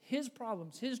were his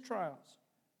problems, his trials.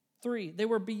 3, they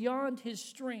were beyond his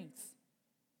strength.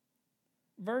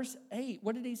 Verse 8,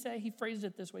 what did he say? He phrased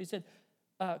it this way. He said,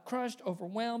 crushed,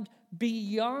 overwhelmed,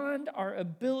 beyond our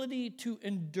ability to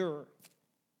endure.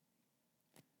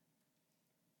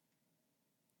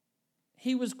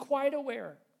 He was quite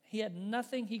aware he had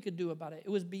nothing he could do about it.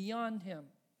 It was beyond him.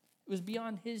 It was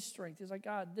beyond his strength. He's like,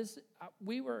 God,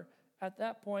 we were at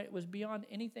that point, it was beyond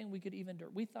anything we could even endure.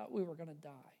 We thought we were going to die.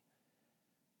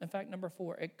 In fact, number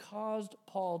 4, it caused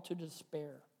Paul to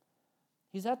despair.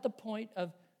 He's at the point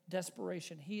of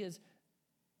desperation. He is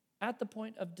at the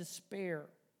point of despair.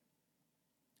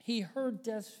 He heard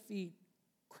death's feet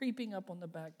creeping up on the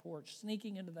back porch,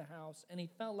 sneaking into the house, and he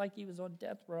felt like he was on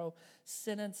death row,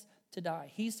 sentenced to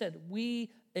die. He said,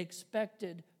 we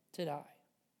expected to die.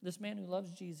 This man who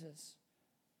loves Jesus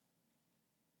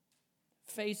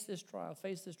faced this trial,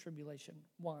 faced this tribulation.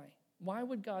 Why? Why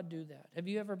would God do that? Have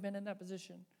you ever been in that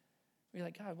position? Where you're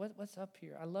like, God, what's up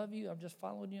here? I love you. I'm just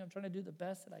following you. I'm trying to do the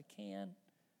best that I can.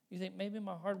 You think maybe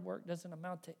my hard work doesn't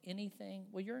amount to anything.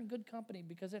 Well, you're in good company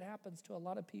because it happens to a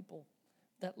lot of people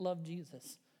that love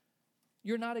Jesus.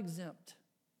 You're not exempt.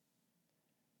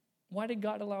 Why did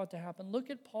God allow it to happen? Look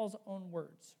at Paul's own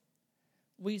words.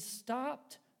 We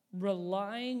stopped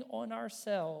relying on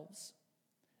ourselves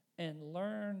and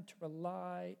learned to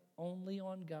rely only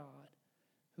on God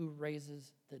who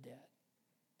raises the dead.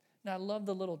 Now, I love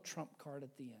the little trump card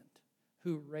at the end,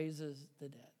 who raises the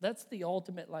dead. That's the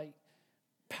ultimate,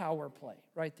 power play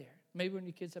right there. Maybe when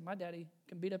your kid said, my daddy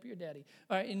can beat up your daddy.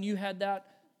 All right, and you had that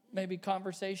maybe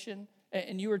conversation,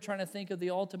 and you were trying to think of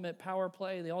the ultimate power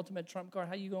play, the ultimate trump card.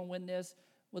 How you going to win this?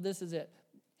 Well, this is it.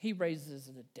 He raises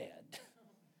the dead.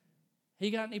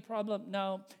 He got any problem?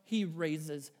 No, he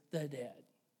raises the dead.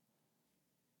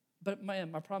 But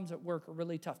man, my problems at work are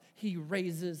really tough. He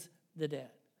raises the dead.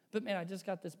 But man, I just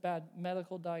got this bad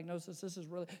medical diagnosis.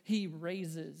 He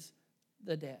raises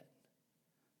the dead.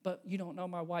 But you don't know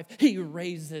my wife. He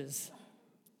raises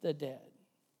the dead.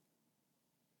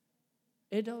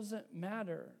 It doesn't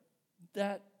matter.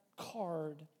 That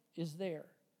card is there.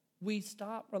 We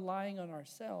stop relying on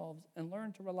ourselves and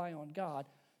learn to rely on God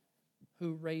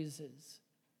who raises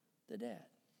the dead.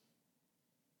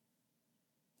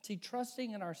 See,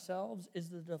 trusting in ourselves is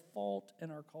the default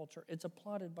in our culture. It's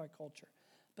applauded by culture.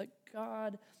 But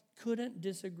God couldn't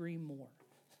disagree more.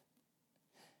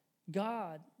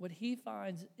 God, what he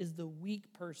finds is the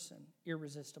weak person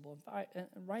irresistible. And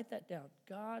write that down.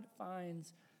 God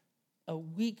finds a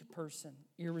weak person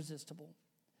irresistible.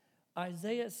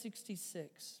 Isaiah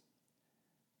 66.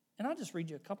 And I'll just read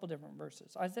you a couple different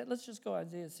verses. Let's just go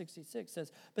Isaiah 66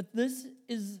 says, but this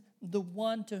is the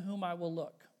one to whom I will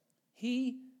look.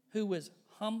 He who is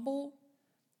humble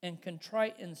and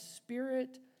contrite in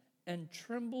spirit and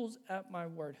trembles at my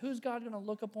word. Who's God going to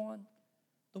look upon?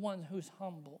 The one who's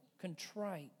humble,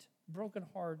 contrite,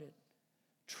 brokenhearted,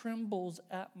 trembles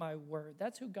at my word.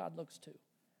 That's who God looks to.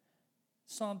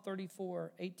 Psalm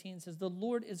 34:18 says, the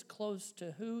Lord is close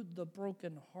to who? The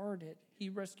brokenhearted. He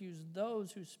rescues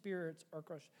those whose spirits are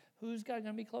crushed. Who's God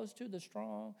going to be close to? The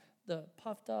strong, the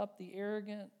puffed up, the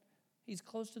arrogant. He's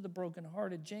close to the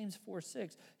brokenhearted. James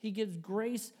 4:6. He gives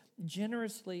grace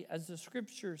generously, as the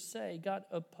scriptures say. God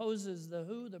opposes the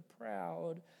who? The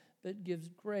proud, but gives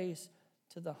grace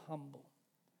to the humble.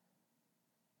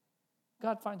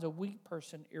 God finds a weak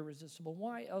person irresistible.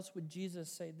 Why else would Jesus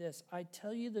say this? I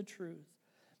tell you the truth,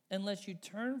 unless you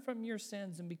turn from your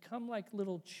sins and become like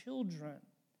little children,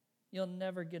 you'll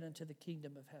never get into the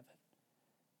kingdom of heaven.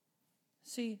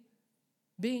 See,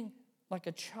 being like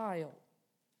a child,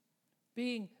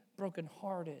 being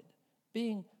brokenhearted,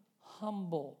 being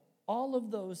humble, all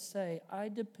of those say, I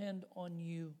depend on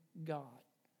you, God,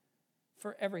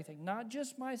 for everything. Not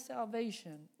just my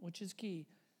salvation, which is key,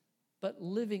 but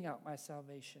living out my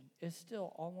salvation is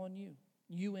still all on you,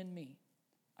 you and me.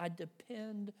 I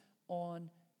depend on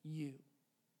you.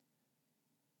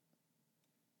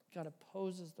 God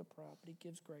opposes the proud, but he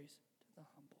gives grace to the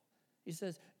humble. He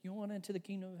says, you want into the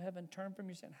kingdom of heaven, turn from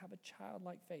your sin, have a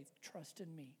childlike faith, trust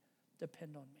in me,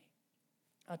 depend on me.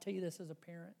 I'll tell you this as a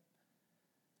parent.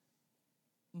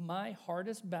 My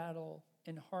hardest battle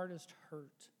and hardest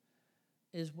hurt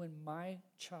is when my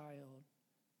child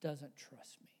doesn't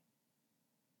trust me.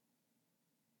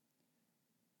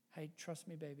 Hey, trust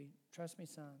me, baby. Trust me,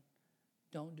 son.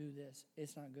 Don't do this.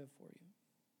 It's not good for you.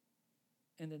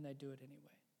 And then they do it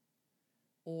anyway.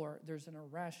 Or there's an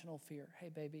irrational fear. Hey,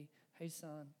 baby. Hey,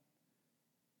 son.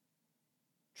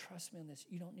 Trust me on this.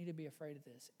 You don't need to be afraid of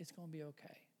this. It's going to be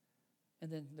okay. And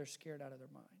then they're scared out of their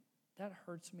mind. That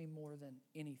hurts me more than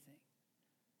anything.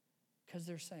 Because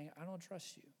they're saying, I don't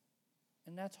trust you.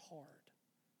 And that's hard.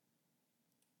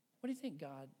 What do you think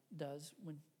God does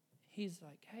when he's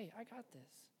like, hey, I got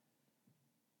this?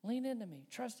 Lean into me.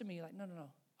 Trust in me. Like, no.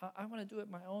 I want to do it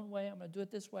my own way. I'm going to do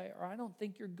it this way. Or I don't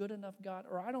think you're good enough, God.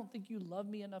 Or I don't think you love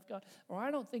me enough, God. Or I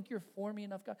don't think you're for me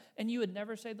enough, God. And you would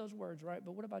never say those words, right?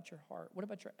 But what about your heart? What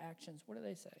about your actions? What do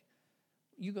they say?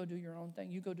 You go do your own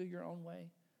thing. You go do your own way.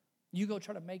 You go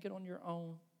try to make it on your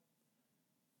own.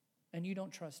 And you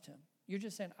don't trust him. You're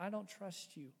just saying, I don't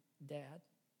trust you, Dad.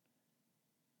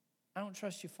 I don't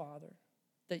trust you, Father,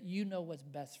 that you know what's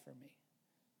best for me,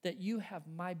 that you have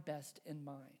my best in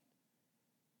mind.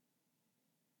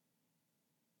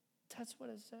 That's what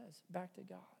it says, back to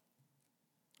God.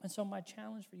 And so my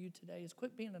challenge for you today is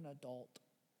quit being an adult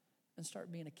and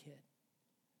start being a kid.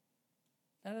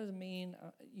 That doesn't mean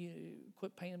you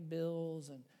quit paying bills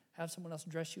and have someone else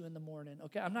dress you in the morning.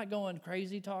 Okay, I'm not going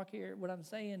crazy talk here. What I'm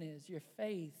saying is your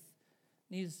faith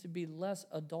needs to be less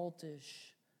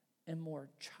adultish and more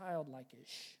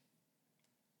childlike-ish,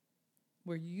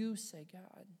 where you say,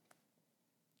 God,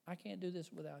 I can't do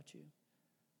this without you.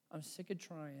 I'm sick of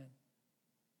trying.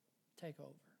 Take over.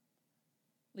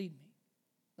 Lead me.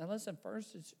 Now listen,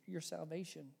 first is your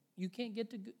salvation. You can't get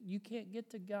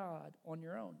to God on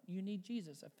your own. You need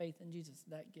Jesus, a faith in Jesus,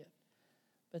 that gift.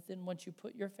 But then once you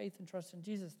put your faith and trust in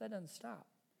Jesus, that doesn't stop.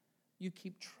 You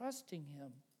keep trusting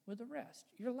him with the rest,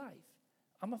 your life.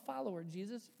 I'm a follower,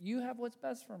 Jesus. You have what's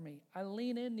best for me. I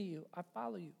lean into you. I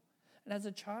follow you. And as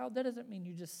a child, that doesn't mean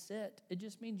you just sit. It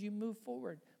just means you move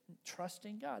forward,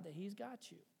 trusting God that he's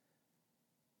got you.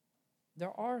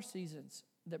 There are seasons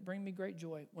that bring me great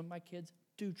joy when my kids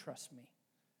do trust me.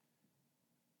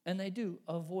 And they do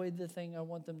avoid the thing I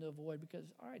want them to avoid because,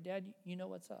 all right, Dad, you know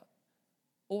what's up.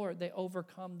 Or they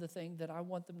overcome the thing that I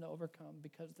want them to overcome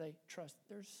because they trust.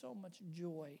 There's so much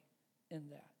joy in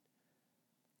that.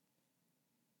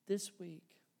 This week,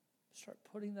 start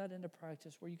putting that into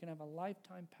practice where you can have a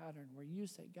lifetime pattern where you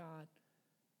say, God,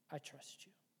 I trust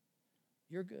you.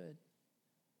 You're good.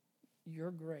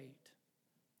 You're great.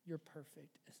 You're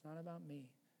perfect. It's not about me.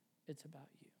 It's about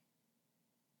you.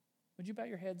 Would you bow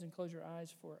your heads and close your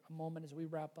eyes for a moment as we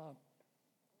wrap up?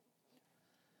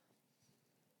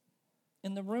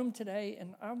 In the room today,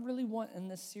 and I really want in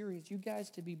this series, you guys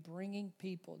to be bringing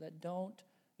people that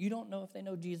you don't know if they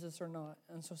know Jesus or not.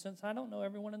 And so since I don't know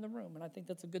everyone in the room, and I think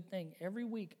that's a good thing, every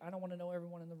week I don't want to know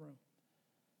everyone in the room.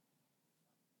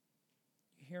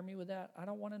 You hear me with that? I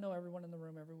don't want to know everyone in the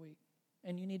room every week.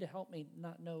 And you need to help me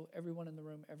not know everyone in the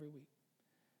room every week.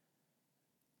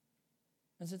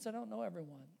 And since I don't know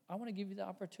everyone, I want to give you the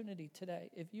opportunity today.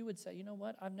 If you would say, you know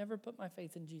what? I've never put my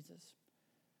faith in Jesus.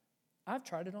 I've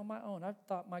tried it on my own. I've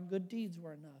thought my good deeds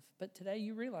were enough. But today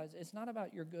you realize it's not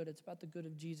about your good. It's about the good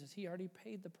of Jesus. He already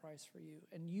paid the price for you.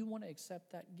 And you want to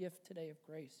accept that gift today of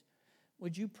grace.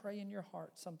 Would you pray in your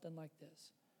heart something like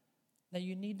this? Now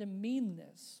you need to mean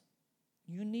this.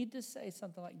 You need to say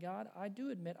something like, God, I do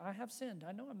admit I have sinned.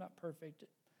 I know I'm not perfect.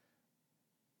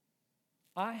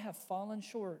 I have fallen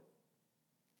short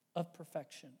of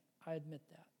perfection. I admit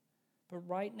that. But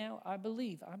right now, I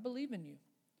believe in you.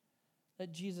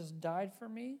 That Jesus died for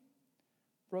me,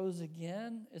 rose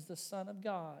again, is the Son of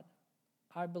God.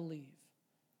 I believe.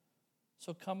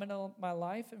 So come into my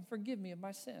life and forgive me of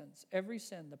my sins. Every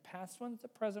sin, the past ones, the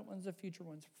present ones, the future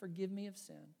ones. Forgive me of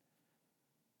sin.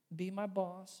 be my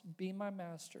boss, be my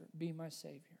master, be my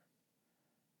Savior.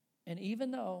 And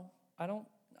even though I don't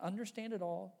understand it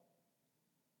all,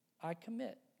 I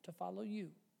commit to follow you.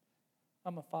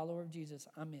 I'm a follower of Jesus.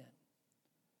 I'm in.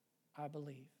 I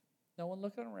believe. No one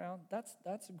looking around.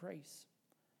 That's grace.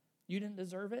 You didn't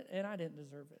deserve it, and I didn't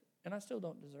deserve it. And I still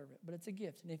don't deserve it, but it's a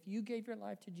gift. And if you gave your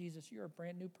life to Jesus, you're a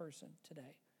brand new person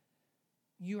today.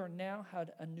 You are now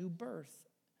had a new birth,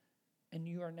 and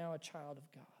you are now a child of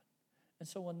God. And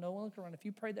so when no one look around, if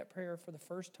you prayed that prayer for the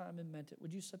first time and meant it,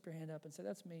 would you slip your hand up and say,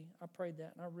 that's me. I prayed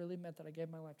that, and I really meant that. I gave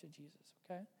my life to Jesus,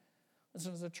 okay? And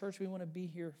so as a church, we want to be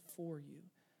here for you.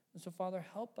 And so, Father,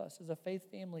 help us as a faith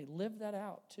family live that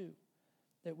out too,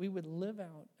 that we would live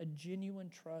out a genuine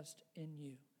trust in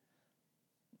you.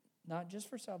 Not just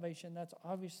for salvation, that's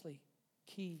obviously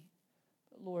key.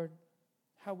 But Lord,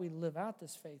 how we live out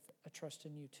this faith, a trust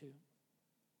in you too.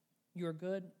 You are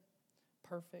good,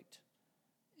 perfect,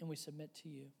 and we submit to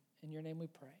you. In your name we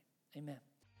pray. Amen.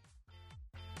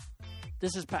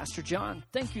 This is Pastor John.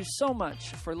 Thank you so much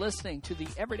for listening to the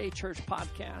Everyday Church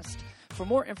podcast. For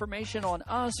more information on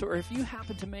us, or if you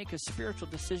happen to make a spiritual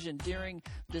decision during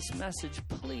this message,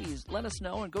 please let us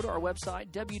know and go to our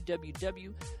website,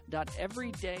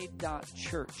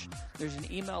 www.everyday.church. There's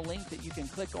an email link that you can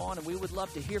click on, and we would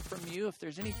love to hear from you. If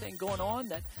there's anything going on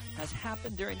that has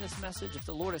happened during this message, if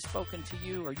the Lord has spoken to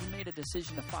you, or you made a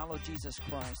decision to follow Jesus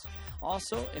Christ.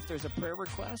 Also, if there's a prayer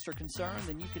request or concern,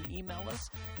 then you can email us,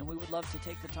 and we would love to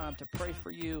take the time to pray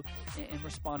for you and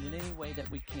respond in any way that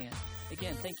we can.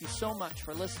 Again, thank you so much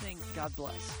for listening. God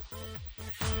bless.